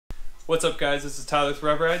What's up guys, this is Tyler with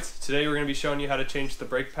Rev Rides. Today we're going to be showing you how to change the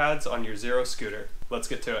brake pads on your Zero scooter. Let's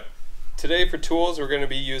get to it. Today for tools we're going to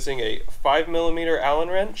be using a 5mm Allen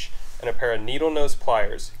wrench and a pair of needle nose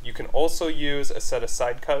pliers. You can also use a set of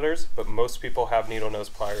side cutters, but most people have needle nose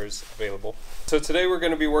pliers available. So today we're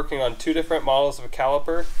going to be working on two different models of a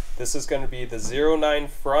caliper. This is going to be the 09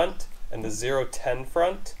 front and the 010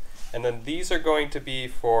 front. And then these are going to be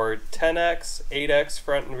for 10X, 8X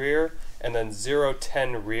front and rear, and then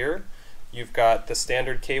 010 rear. You've got the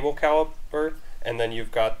standard cable caliper, and then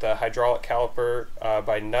you've got the hydraulic caliper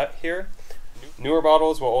by nut here. Newer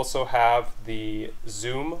models will also have the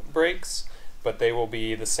zoom brakes, but they will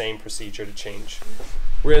be the same procedure to change.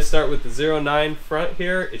 We're going to start with the 09 front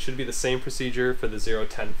here. It should be the same procedure for the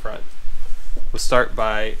 010 front. We'll start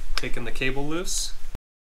by taking the cable loose.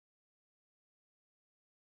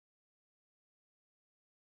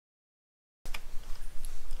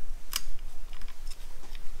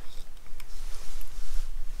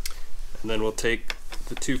 And then we'll take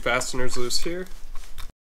the two fasteners loose here.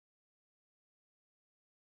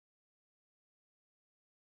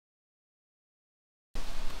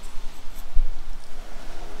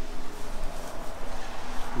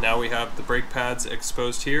 Now we have the brake pads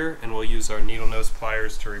exposed here, and we'll use our needle nose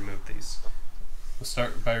pliers to remove these. We'll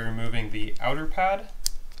start by removing the outer pad.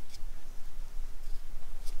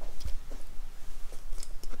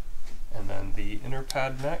 And then the inner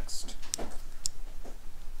pad next.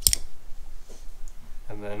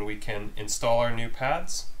 And then we can install our new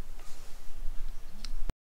pads.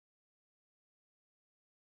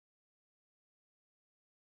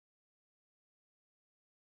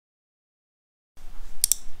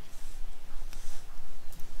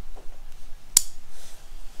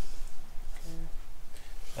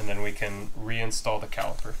 And then we can reinstall the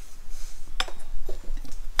caliper.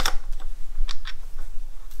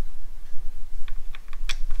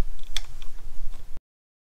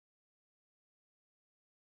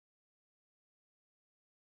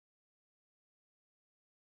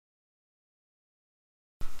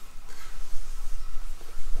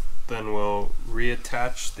 Then we'll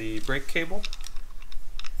reattach the brake cable.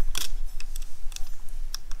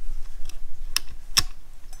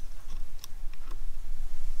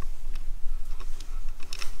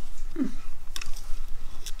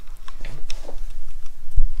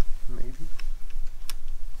 Maybe.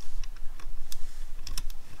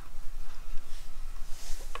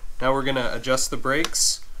 Now we're going to adjust the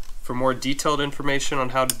brakes. For more detailed information on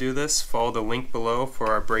how to do this, follow the link below for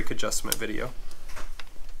our brake adjustment video.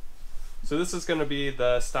 So this is going to be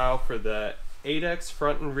the style for the 8X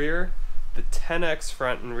front and rear, the 10X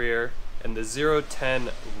front and rear, and the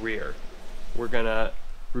 010 rear. We're going to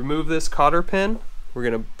remove this cotter pin. We're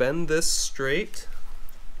going to bend this straight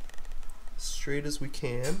as we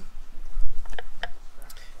can.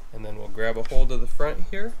 And then we'll grab a hold of the front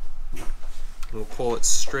here. And we'll pull it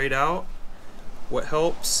straight out. What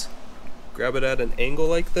helps, grab it at an angle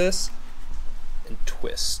like this and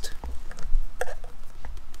twist.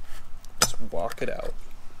 Walk it out.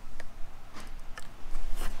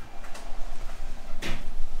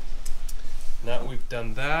 Now that we've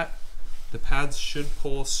done that, the pads should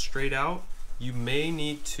pull straight out. You may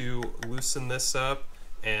need to loosen this up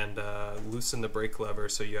and loosen the brake lever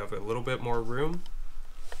so you have a little bit more room.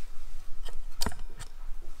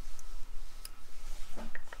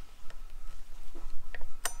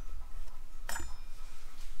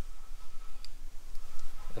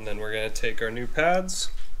 And then we're going to take our new pads.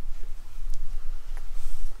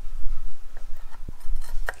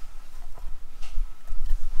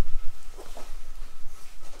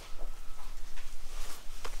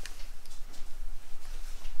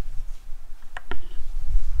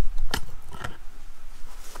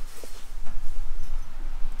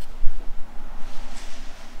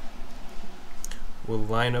 We'll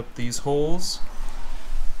line up these holes,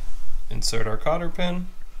 insert our cotter pin,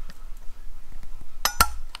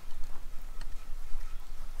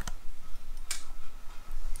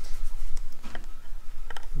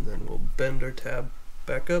 and then we'll bend our tab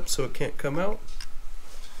back up so it can't come out.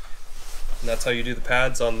 And that's how you do the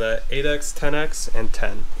pads on the 8X, 10X, and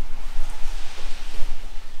 10.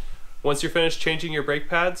 Once you're finished changing your brake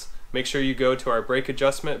pads, make sure you go to our brake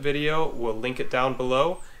adjustment video. We'll link it down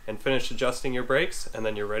below, and finish adjusting your brakes, and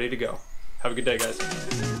then you're ready to go. Have a good day,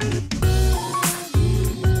 guys.